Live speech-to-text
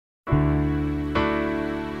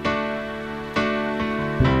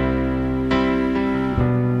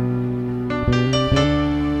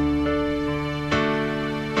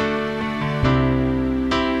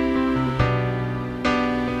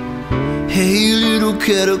Hey little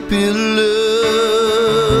caterpillar,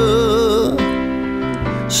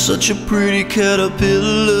 such a pretty caterpillar.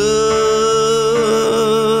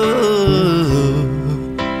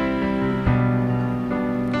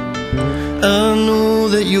 I know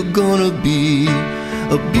that you're gonna be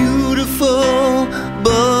a beautiful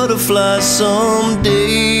butterfly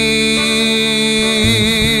someday.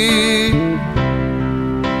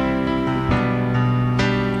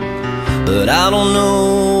 But I don't know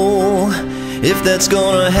if that's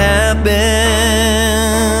gonna happen,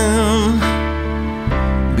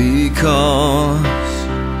 because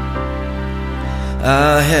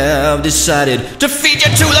I have decided to feed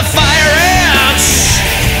you to the fire ants.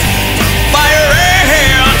 Fire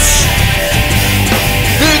ants,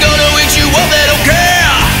 they're gonna eat you up, they don't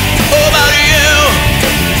care about you.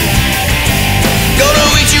 Gonna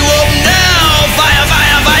eat you up now. Fire,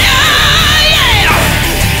 fire, fire, yeah.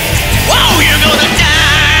 Whoa, you're gonna die.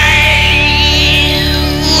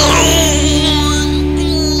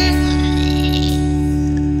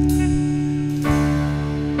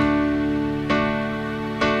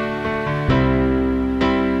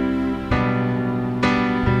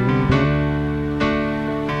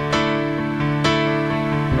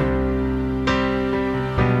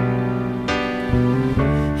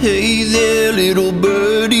 Hey there, little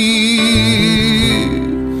birdie,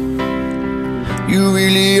 you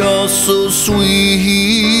really are so sweet.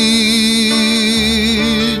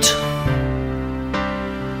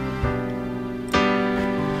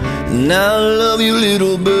 And I love you,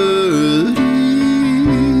 little birdie.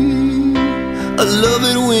 I love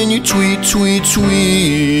it when you tweet, tweet,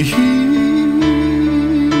 tweet.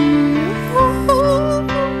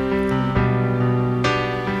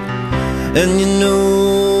 And you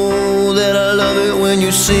know that I love it when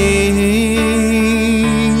you sing,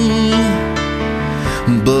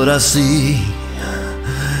 but I see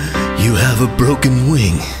you have a broken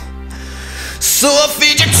wing. So I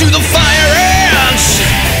feed you to the fire ants.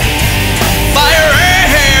 Fire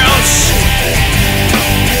ants,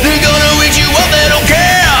 they're gonna eat you up, they don't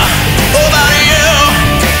care about you.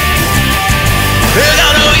 They're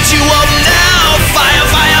gonna eat you up now. Fire,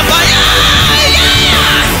 fire, fire,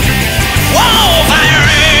 yeah. Whoa, fire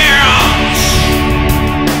ants.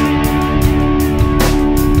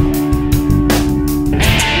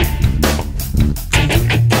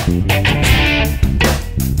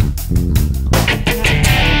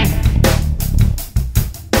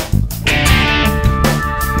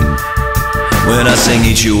 When I sing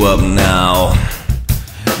eat you up now,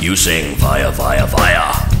 you sing fire, fire,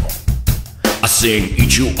 fire. I sing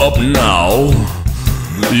eat you up now,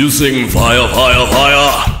 you sing fire, fire, fire.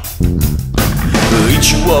 Eat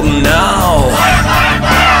you up now.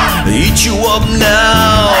 Eat you up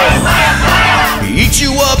now. Eat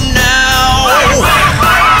you up now.